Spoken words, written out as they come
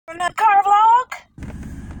Another car vlog.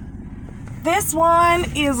 This one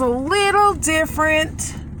is a little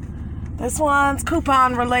different. This one's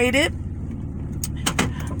coupon related.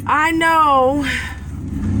 I know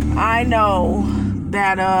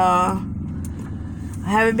that I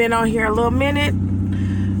haven't been on here a little minute.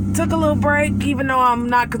 Took a little break, even though I'm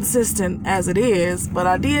not consistent as it is, but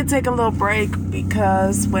I did take a little break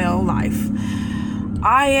because, well, life.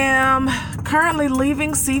 I am currently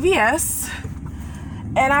leaving CVS,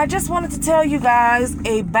 and I just wanted to tell you guys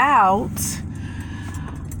about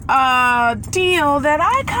a deal that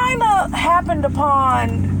I kind of happened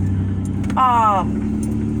upon,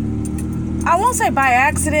 I won't say by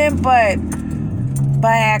accident, but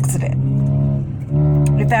by accident,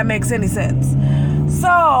 if that makes any sense.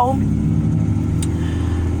 So,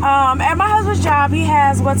 at my husband's job, he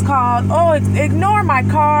has what's called, ignore my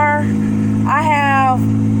car. I have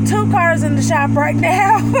 2 cars in the shop right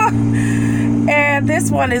now, and this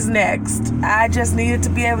one is next. I just needed to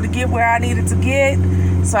be able to get where I needed to get,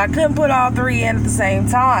 so I couldn't put all 3 in at the same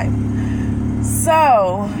time.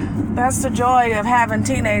 So, that's the joy of having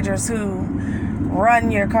teenagers who run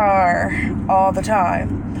your car all the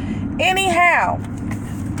time. Anyhow,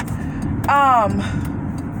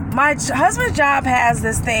 my husband's job has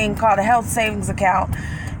this thing called a health savings account,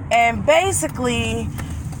 and basically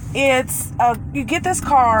it's you get this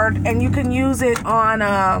card and you can use it on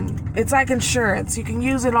it's like insurance. You can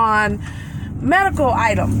use it on medical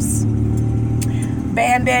items,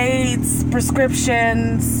 band-aids,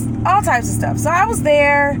 prescriptions, all types of stuff. So I was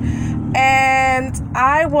there and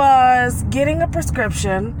I was getting a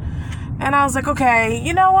prescription, and I was like, okay,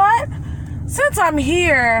 you know what? Since I'm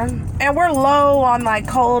here and we're low on like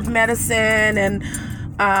cold medicine and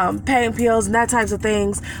pain pills and that types of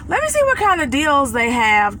things, let me see what kind of deals they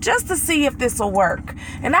have just to see if this will work.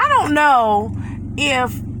 And I don't know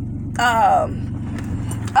if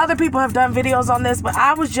other people have done videos on this, but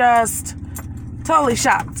I was just totally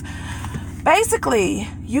shocked. Basically,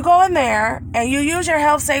 you go in there and you use your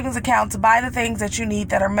health savings account to buy the things that you need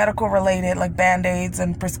that are medical related, like band-aids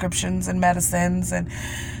and prescriptions and medicines and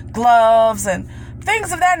gloves and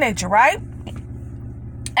things of that nature, right?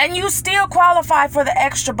 And you still qualify for the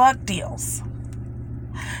extra buck deals.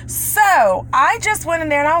 So I just went in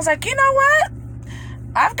there and I was like, you know what?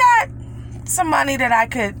 I've got some money that I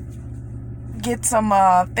could get some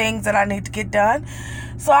things that I need to get done.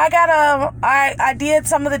 So I got I did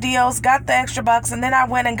some of the deals, got the extra bucks, and then I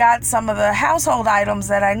went and got some of the household items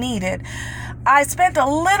that I needed. I spent a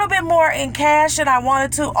little bit more in cash than I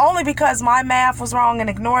wanted to, only because my math was wrong, and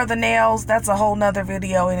ignore the nails. That's a whole nother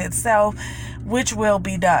video in itself, which will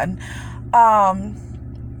be done.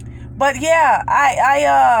 But yeah,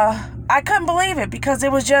 I couldn't believe it, because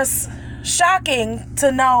it was just shocking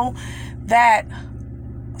to know that,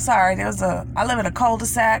 I live in a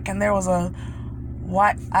cul-de-sac, and there was a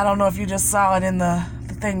white, I don't know if you just saw it in the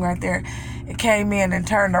thing right there. It came in and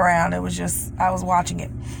turned around. It was just, I was watching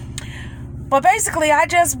it. But basically, I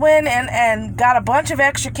just went and got a bunch of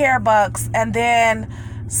extra care bucks, and then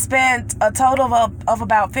spent a total of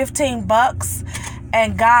about $15,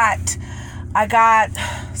 and I got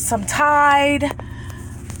some Tide.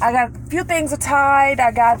 I got a few things of Tide.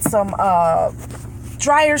 I got some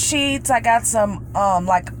dryer sheets. I got some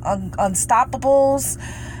Unstoppables.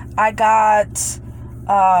 I got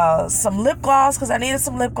some lip gloss, because I needed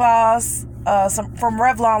some lip gloss. Some from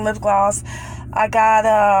Revlon lip gloss. I got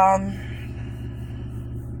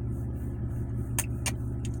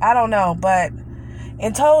I don't know, but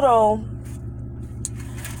in total,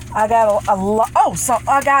 I got a lot. So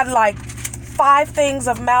I got like 5 things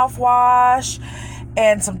of mouthwash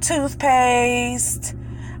and some toothpaste.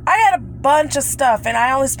 I got a bunch of stuff, and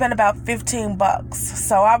I only spent about $15.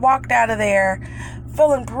 So I walked out of there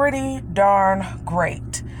feeling pretty darn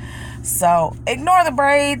great. So ignore the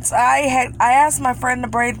braids. I asked my friend to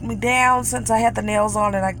braid me down since I had the nails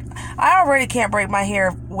on, and I already can't braid my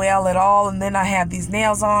hair well at all, and then I have these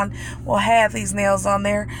nails on. Well, have these nails on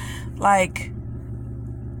there, like,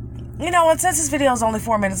 you know what? Since this video is only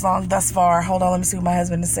 4 minutes long thus far, hold on, let me see what my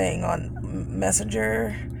husband is saying on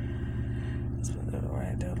Messenger.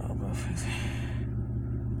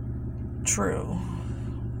 True.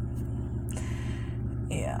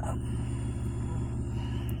 Yeah.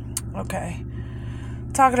 Okay.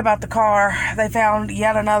 Talking about the car, they found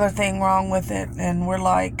yet another thing wrong with it, and we're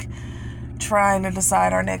like trying to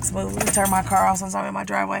decide our next move. Let me turn my car off since I'm in my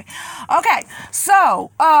driveway. Okay, so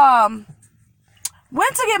went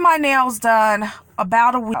to get my nails done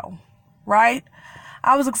about a week ago, right?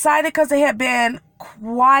 I was excited because it had been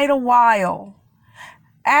quite a while.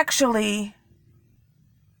 Actually,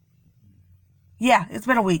 yeah, it's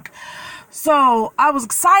been a week. So I was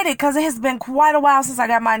excited because it has been quite a while since I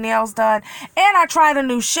got my nails done. And I tried a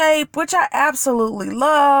new shape, which I absolutely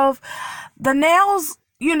love. The nails,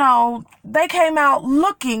 you know, they came out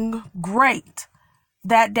looking great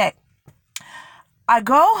that day. I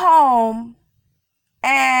go home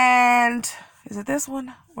and is it this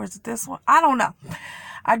one or is it this one? I don't know.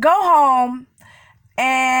 I go home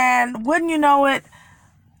and wouldn't you know it,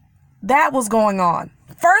 that was going on.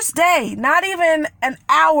 First day, not even an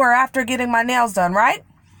hour after getting my nails done, right?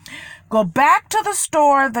 Go back to the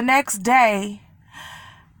store the next day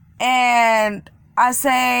and I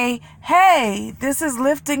say, hey, this is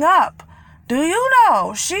lifting up. Do you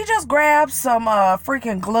know, she just grabbed some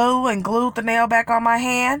freaking glue and glued the nail back on my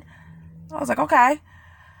hand. I was like, okay.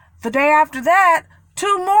 The day after that,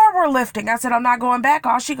 2 more were lifting. I said, I'm not going back.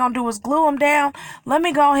 All she gonna do is glue them down. Let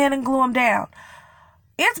me go ahead and glue them down.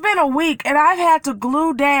 It's been a week and I've had to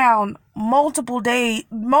glue down multiple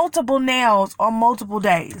nails on multiple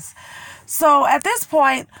days. So at this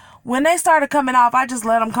point, when they started coming off, I just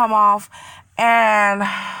let them come off. And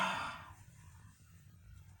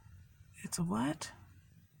it's a what?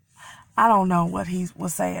 I don't know what he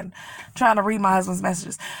was saying. I'm trying to read my husband's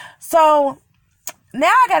messages. So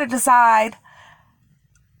now I got to decide,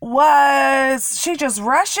 was she just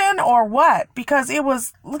rushing or what? Because it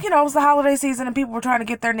was, you know, it was the holiday season and people were trying to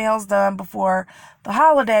get their nails done before the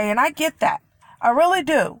holiday. And I get that. I really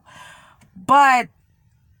do. But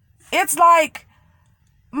it's like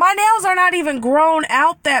my nails are not even grown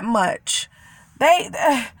out that much. And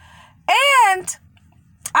I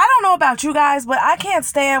don't know about you guys, but I can't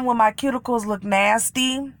stand when my cuticles look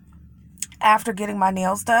nasty after getting my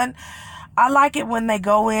nails done. I like it when they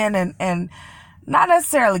go in and not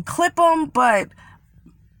necessarily clip them, but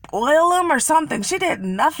oil them or something. She did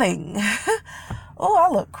nothing. Oh, I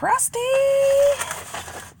look crusty.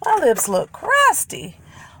 My lips look crusty.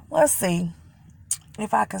 Let's see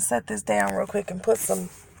if I can set this down real quick and put some,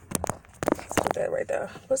 let's put that right there.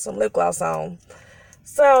 Put some lip gloss on.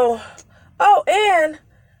 So, oh, and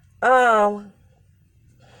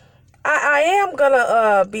I am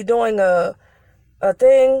gonna be doing a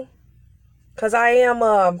thing because I am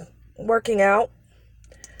working out.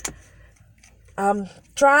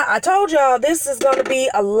 I told y'all this is gonna be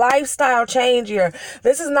a lifestyle change here.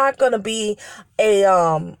 This is not gonna be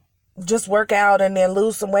a just work out and then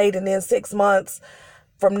lose some weight and then 6 months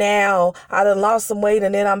from now I done lost some weight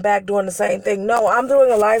and then I'm back doing the same thing. No, I'm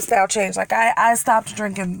doing a lifestyle change. Like I stopped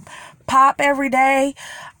drinking pop every day.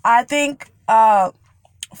 I think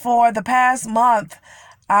for the past month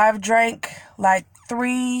I've drank like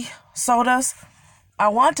 3 sodas. I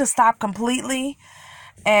want to stop completely,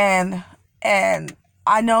 and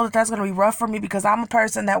I know that that's going to be rough for me because I'm a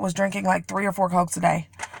person that was drinking like 3 or 4 Cokes a day.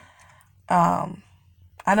 I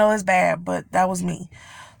know it's bad, but that was me.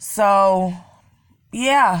 So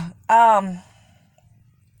yeah,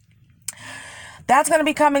 that's going to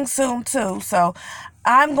be coming soon too. So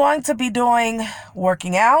I'm going to be doing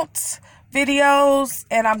working out videos,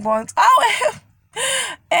 and I'm going to,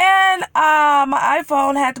 and my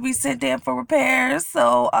iPhone had to be sent in for repairs,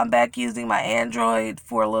 so I'm back using my Android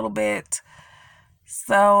for a little bit.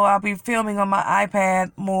 So I'll be filming on my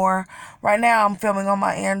iPad more. Right now I'm filming on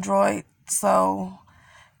my Android, so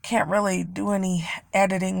can't really do any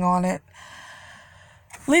editing on it.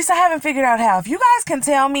 At least I haven't figured out how. If you guys can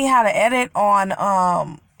tell me how to edit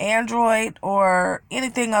on Android or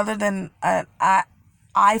anything other than an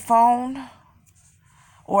iPhone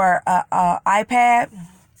or iPad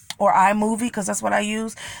or iMovie, because that's what I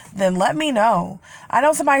use, then let me know. I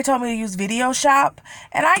know somebody told me to use Video Shop,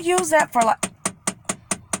 and I use that for like...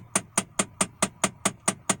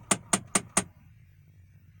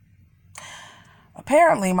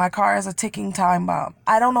 Apparently, my car is a ticking time bomb.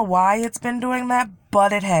 I don't know why it's been doing that,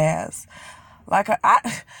 but it has. Like,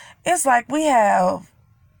 it's like we have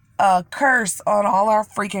a curse on all our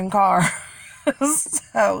freaking cars.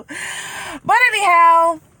 So, but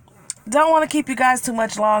anyhow, don't want to keep you guys too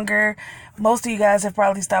much longer. Most of you guys have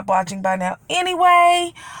probably stopped watching by now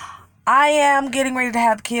anyway. I am getting ready to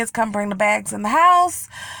have the kids come bring the bags in the house,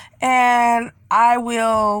 and I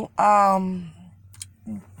will,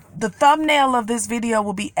 the thumbnail of this video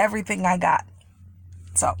will be everything I got.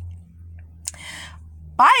 So,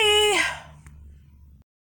 bye!